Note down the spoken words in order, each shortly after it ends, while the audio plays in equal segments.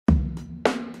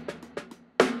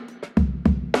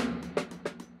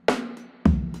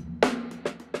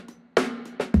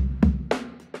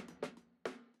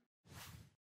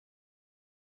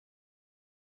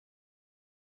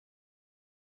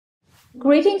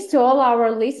Greetings to all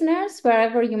our listeners,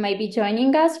 wherever you may be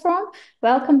joining us from.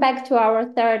 Welcome back to our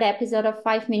third episode of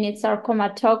 5 Minute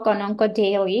Sarcoma Talk on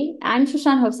OncoDaily. I'm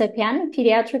Shushan Hovsepyan,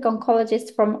 pediatric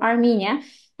oncologist from Armenia.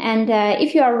 And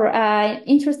if you are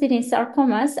interested in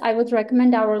sarcomas, I would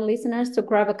recommend our listeners to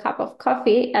grab a cup of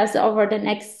coffee, as over the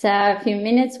next few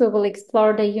minutes, we will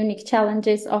explore the unique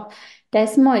challenges of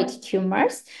desmoid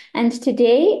tumors. And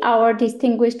today, our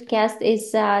distinguished guest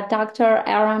is Dr.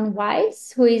 Aaron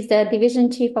Weiss, who is the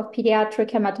Division Chief of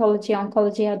Pediatric Hematology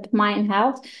Oncology at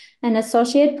MaineHealth, an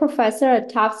Associate Professor at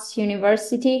Tufts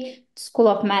University School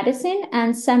of Medicine,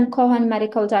 and Sam Cohen,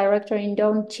 Medical Director and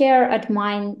Endowed Chair at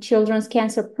Maine Children's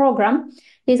Cancer Program.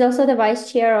 He's also the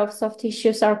Vice Chair of Soft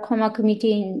Tissue Sarcoma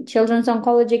Committee in Children's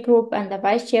Oncology Group and the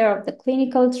Vice Chair of the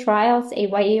Clinical Trials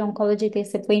AYA Oncology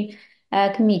Discipline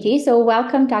Committee. So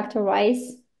welcome, Dr.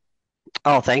 Weiss.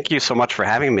 Oh, thank you so much for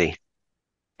having me.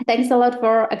 Thanks a lot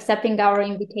for accepting our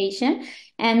invitation.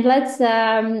 And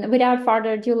without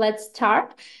further ado, let's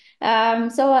start.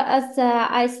 So as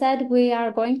I said, we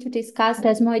are going to discuss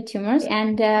desmoid tumors.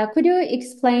 And could you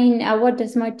explain what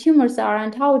desmoid tumors are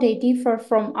and how they differ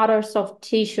from other soft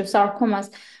tissue sarcomas?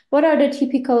 What are the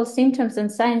typical symptoms and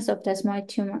signs of desmoid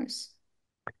tumors?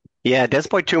 Yeah,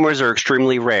 desmoid tumors are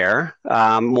extremely rare,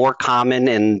 more common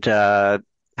in kind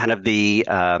of the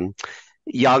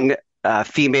young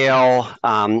female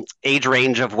age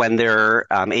range of when they're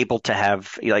able to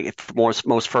have, like, if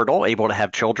most fertile, able to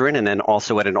have children, and then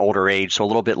also at an older age, so a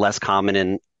little bit less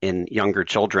common in younger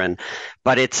children.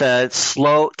 But it's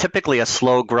typically a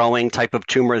slow growing type of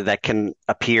tumor that can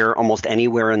appear almost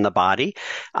anywhere in the body.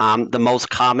 The most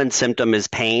common symptom is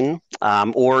pain,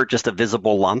 or just a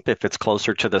visible lump if it's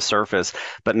closer to the surface.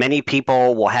 But many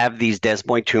people will have these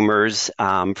desmoid tumors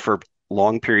for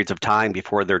long periods of time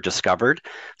before they're discovered.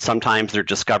 Sometimes they're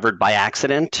discovered by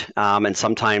accident, and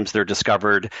sometimes they're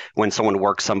discovered when someone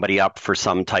works somebody up for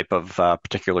some type of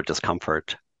particular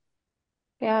discomfort.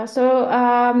 Yeah, so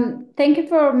thank you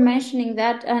for mentioning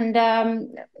that and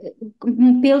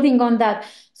building on that.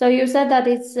 So you said that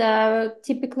it's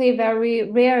typically a very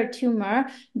rare tumor,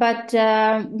 but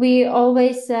we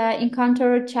always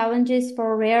encounter challenges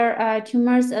for rare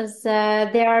tumors as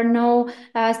there are no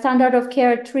standard of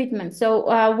care treatment. So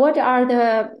what are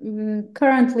the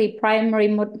currently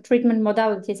primary treatment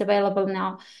modalities available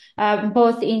now,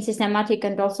 both in systematic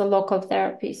and also local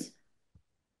therapies?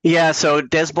 Yeah, so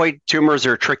desmoid tumors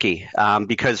are tricky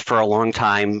because for a long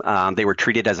time they were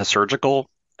treated as a surgical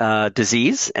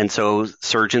disease, and so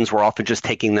surgeons were often just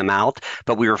taking them out.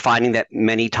 But we were finding that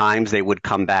many times they would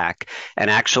come back.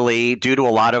 And actually, due to a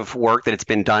lot of work that it's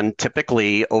been done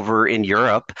typically over in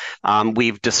Europe,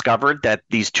 we've discovered that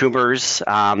these tumors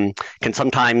can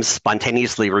sometimes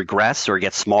spontaneously regress or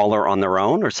get smaller on their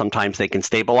own, or sometimes they can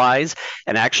stabilize.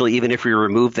 And actually, even if we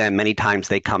remove them, many times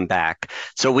they come back.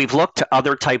 So we've looked to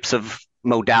other types of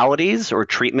modalities or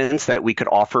treatments that we could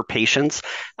offer patients.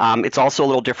 It's also a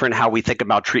little different how we think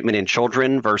about treatment in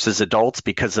children versus adults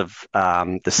because of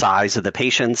the size of the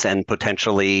patients and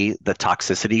potentially the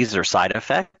toxicities or side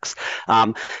effects.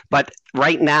 But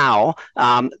right now,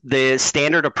 the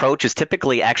standard approach is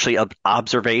typically actually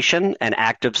observation and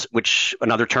active, which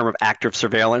another term of active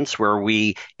surveillance, where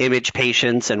we image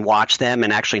patients and watch them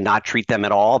and actually not treat them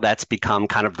at all. That's become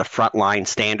kind of the frontline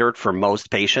standard for most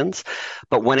patients.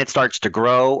 But when it starts to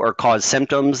grow or cause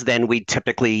symptoms, then we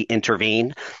typically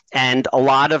intervene. And a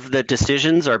lot of the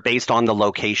decisions are based on the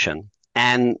location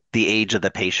and the age of the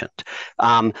patient.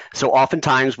 So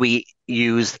oftentimes we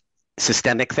use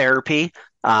systemic therapy.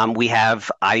 We have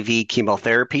IV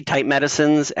chemotherapy type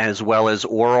medicines as well as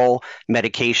oral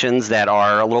medications that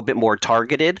are a little bit more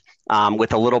targeted,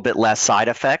 with a little bit less side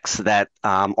effects that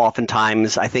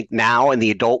oftentimes, I think now in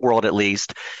the adult world at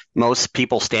least, most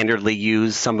people standardly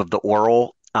use some of the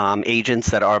oral agents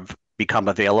that are become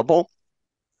available.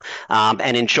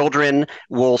 And in children,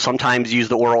 we'll sometimes use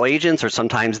the oral agents or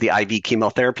sometimes the IV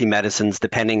chemotherapy medicines,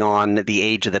 depending on the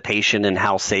age of the patient and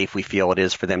how safe we feel it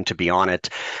is for them to be on it.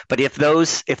 But if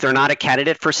they're not a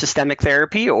candidate for systemic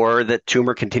therapy or the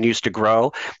tumor continues to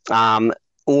grow,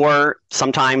 or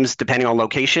sometimes, depending on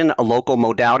location, a local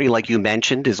modality, like you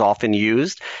mentioned, is often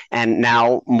used. And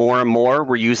now more and more,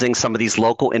 we're using some of these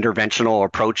local interventional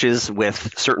approaches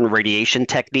with certain radiation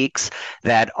techniques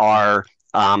that are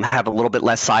have a little bit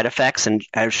less side effects and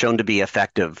have shown to be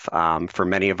effective for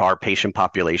many of our patient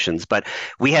populations. But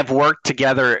we have worked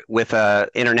together with an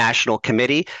international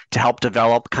committee to help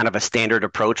develop kind of a standard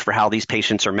approach for how these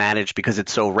patients are managed because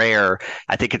it's so rare.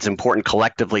 I think it's important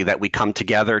collectively that we come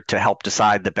together to help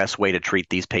decide the best way to treat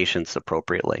these patients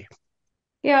appropriately.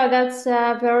 Yeah, that's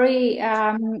very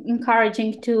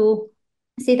encouraging to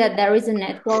see that there is a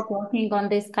network working on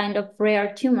this kind of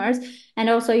rare tumors. And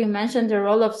also, you mentioned the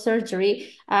role of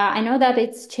surgery. I know that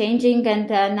it's changing, and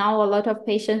now a lot of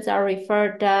patients are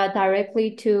referred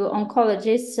directly to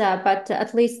oncologists, but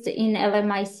at least in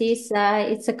LMICs,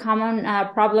 it's a common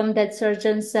problem that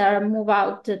surgeons move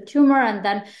out the tumor and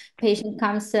then patient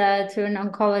comes to an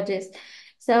oncologist.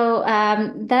 So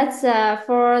that's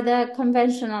for the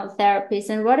conventional therapies.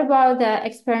 And what about the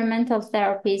experimental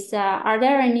therapies? Are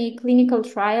there any clinical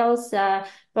trials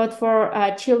both for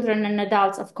children and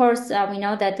adults? Of course, we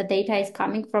know that the data is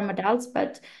coming from adults,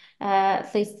 but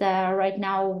at least right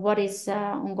now, what is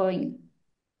ongoing?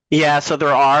 Yeah, so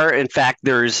there are. In fact,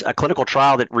 there's a clinical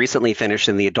trial that recently finished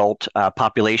in the adult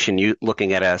population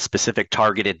looking at a specific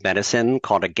targeted medicine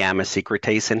called a gamma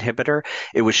secretase inhibitor.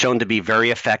 It was shown to be very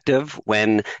effective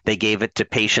when they gave it to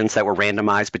patients that were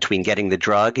randomized between getting the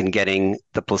drug and getting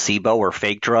the placebo or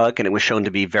fake drug, and it was shown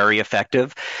to be very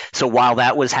effective. So while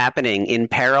that was happening in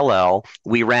parallel,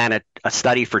 we ran a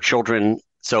study for children,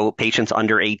 so patients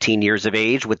under 18 years of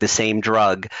age, with the same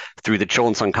drug through the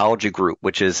Children's Oncology Group,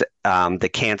 which is the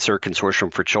Cancer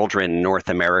Consortium for Children in North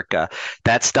America.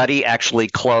 That study actually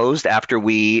closed after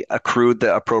we accrued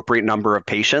the appropriate number of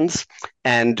patients,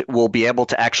 and we'll be able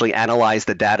to actually analyze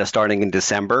the data starting in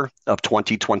December of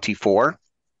 2024.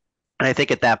 And I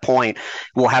think at that point,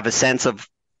 we'll have a sense of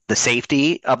the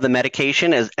safety of the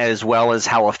medication as well as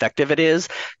how effective it is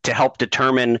to help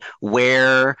determine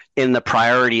where in the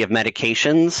priority of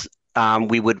medications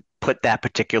we would put that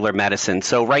particular medicine.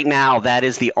 So right now, that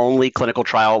is the only clinical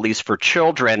trial, at least for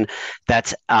children,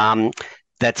 that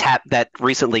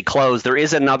recently closed. There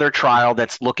is another trial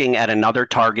that's looking at another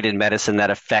targeted medicine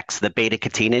that affects the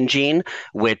beta-catenin gene,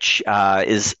 which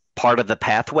is part of the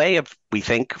pathway of, we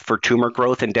think, for tumor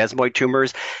growth in desmoid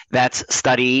tumors. That's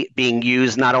study being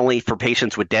used not only for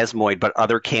patients with desmoid, but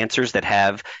other cancers that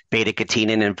have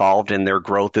beta-catenin involved in their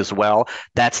growth as well.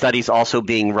 That study is also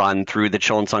being run through the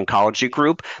Children's Oncology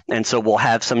Group. And so we'll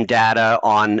have some data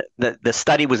on the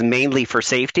study was mainly for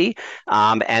safety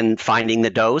and finding the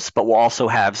dose, but we'll also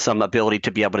have some ability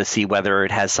to be able to see whether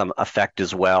it has some effect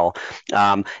as well.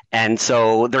 And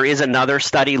so there is another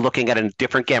study looking at a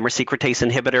different gamma secretase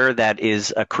inhibitor that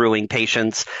is accruing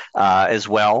patients as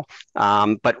well.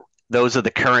 But those are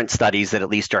the current studies that at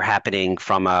least are happening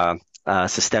from a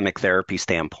systemic therapy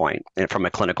standpoint and from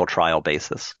a clinical trial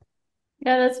basis.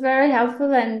 Yeah, that's very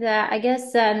helpful. And I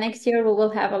guess next year we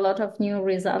will have a lot of new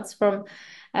results from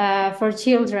for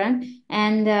children.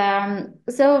 And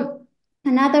so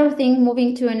another thing,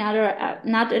 moving to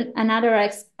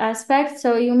another aspect.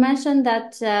 So you mentioned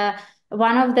that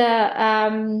one of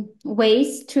the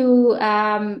ways to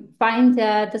find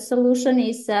the solution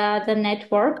is the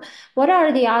network. What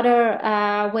are the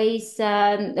other ways?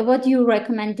 What do you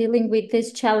recommend dealing with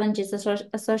these challenges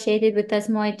associated with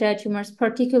desmoid tumors,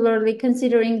 particularly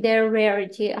considering their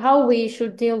rarity? How we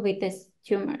should deal with these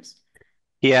tumors?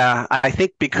 Yeah, I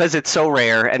think because it's so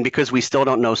rare and because we still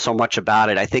don't know so much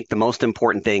about it, I think the most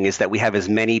important thing is that we have as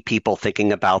many people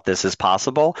thinking about this as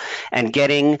possible and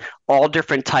getting all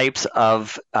different types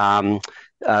of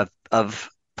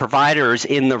providers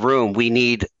in the room. We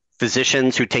need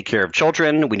physicians who take care of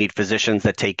children. We need physicians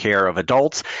that take care of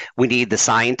adults. We need the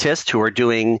scientists who are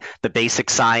doing the basic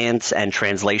science and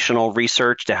translational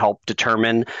research to help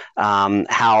determine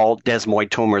how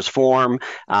desmoid tumors form.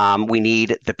 We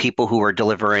need the people who are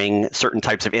delivering certain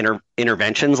types of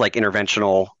interventions, like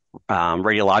interventional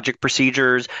radiologic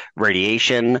procedures,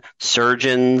 radiation,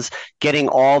 surgeons. Getting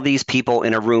all these people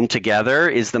in a room together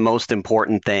is the most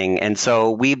important thing. And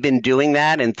so we've been doing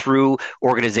that. And through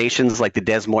organizations like the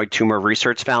Desmoid Tumor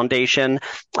Research Foundation,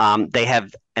 they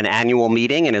have an annual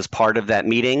meeting, and as part of that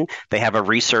meeting, they have a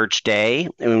research day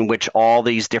in which all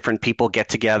these different people get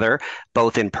together,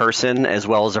 both in person as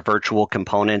well as a virtual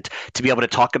component, to be able to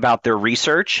talk about their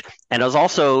research, and as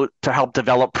also to help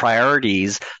develop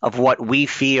priorities of what we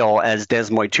feel as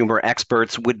desmoid tumor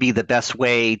experts would be the best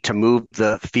way to move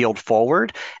the field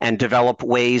forward and develop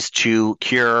ways to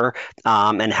cure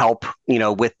and help,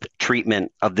 with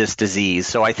treatment of this disease.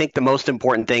 So I think the most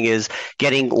important thing is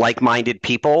getting like-minded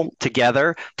people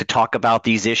together to talk about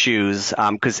these issues,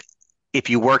 because if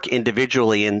you work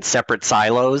individually in separate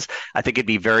silos, I think it'd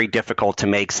be very difficult to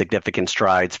make significant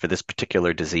strides for this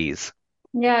particular disease.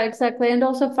 Yeah, exactly. And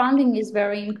also funding is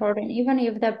very important. Even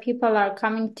if the people are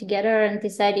coming together and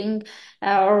deciding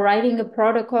or writing a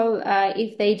protocol,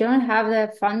 if they don't have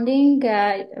the funding,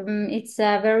 it's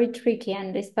very tricky.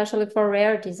 And especially for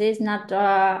rare disease, not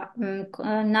there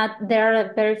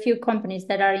are very few companies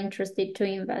that are interested to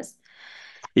invest.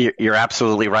 You're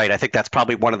absolutely right. I think that's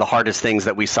probably one of the hardest things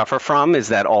that we suffer from is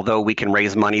that although we can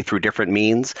raise money through different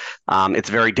means, it's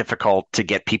very difficult to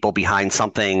get people behind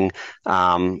something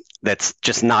that's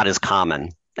just not as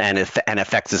common and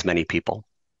affects as many people.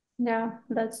 Yeah,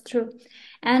 that's true.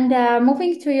 And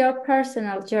moving to your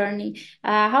personal journey,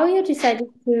 how you decided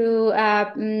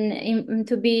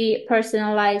to be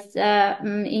personalized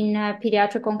in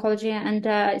pediatric oncology and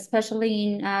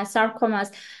especially in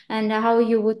sarcomas, and how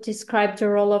you would describe the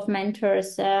role of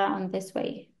mentors on this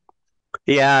way?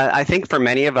 Yeah, I think for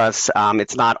many of us,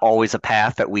 it's not always a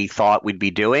path that we thought we'd be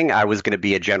doing. I was going to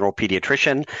be a general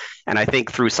pediatrician. And I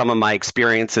think through some of my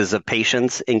experiences of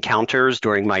patients encounters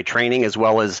during my training, as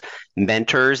well as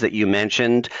mentors that you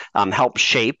mentioned, help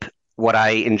shape what I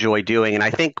enjoy doing. And I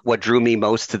think what drew me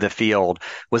most to the field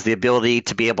was the ability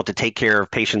to be able to take care of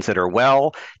patients that are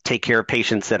well, take care of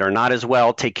patients that are not as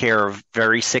well, take care of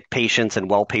very sick patients and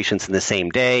well patients in the same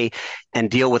day,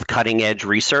 and deal with cutting edge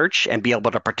research and be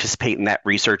able to participate in that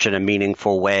research in a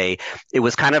meaningful way. It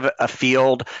was kind of a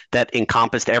field that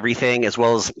encompassed everything as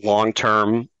well as long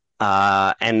term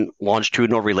and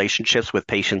longitudinal relationships with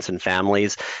patients and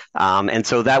families. And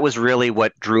so that was really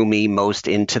what drew me most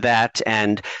into that.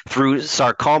 And through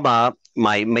sarcoma,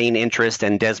 my main interest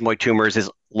in desmoid tumors is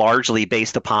largely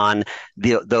based upon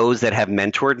those that have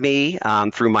mentored me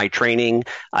through my training.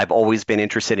 I've always been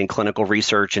interested in clinical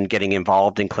research and getting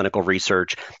involved in clinical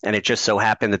research. And it just so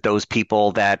happened that those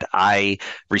people that I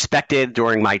respected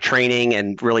during my training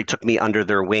and really took me under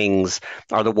their wings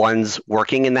are the ones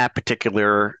working in that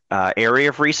particular area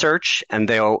of research. And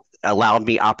they'll allowed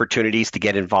me opportunities to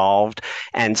get involved.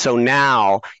 And so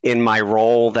now in my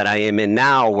role that I am in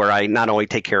now, where I not only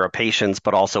take care of patients,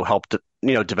 but also help to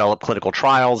develop clinical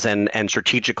trials and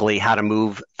strategically how to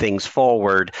move things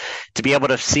forward, to be able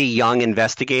to see young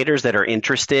investigators that are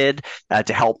interested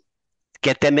to help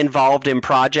get them involved in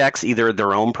projects, either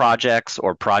their own projects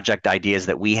or project ideas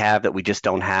that we have that we just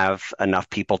don't have enough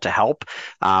people to help.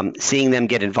 Seeing them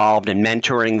get involved and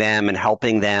mentoring them and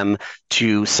helping them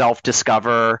to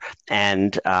self-discover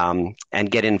and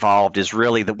get involved is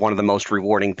really one of the most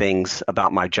rewarding things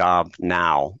about my job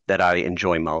now that I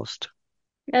enjoy most.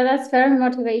 Yeah, that's very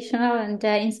motivational and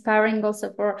inspiring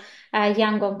also for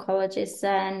young oncologists.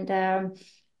 And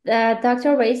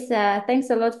Dr. Weiss, thanks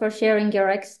a lot for sharing your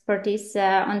expertise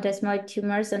on desmoid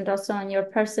tumors and also on your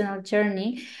personal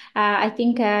journey. I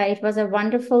think it was a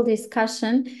wonderful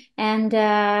discussion. And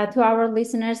to our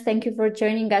listeners, thank you for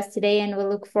joining us today. And we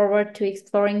look forward to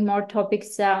exploring more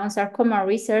topics on sarcoma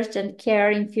research and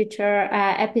care in future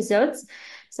episodes.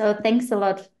 So thanks a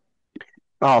lot.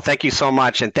 Oh, thank you so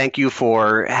much. And thank you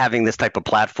for having this type of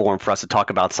platform for us to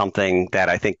talk about something that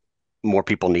I think more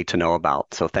people need to know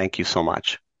about. So thank you so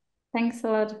much. Thanks a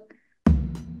lot.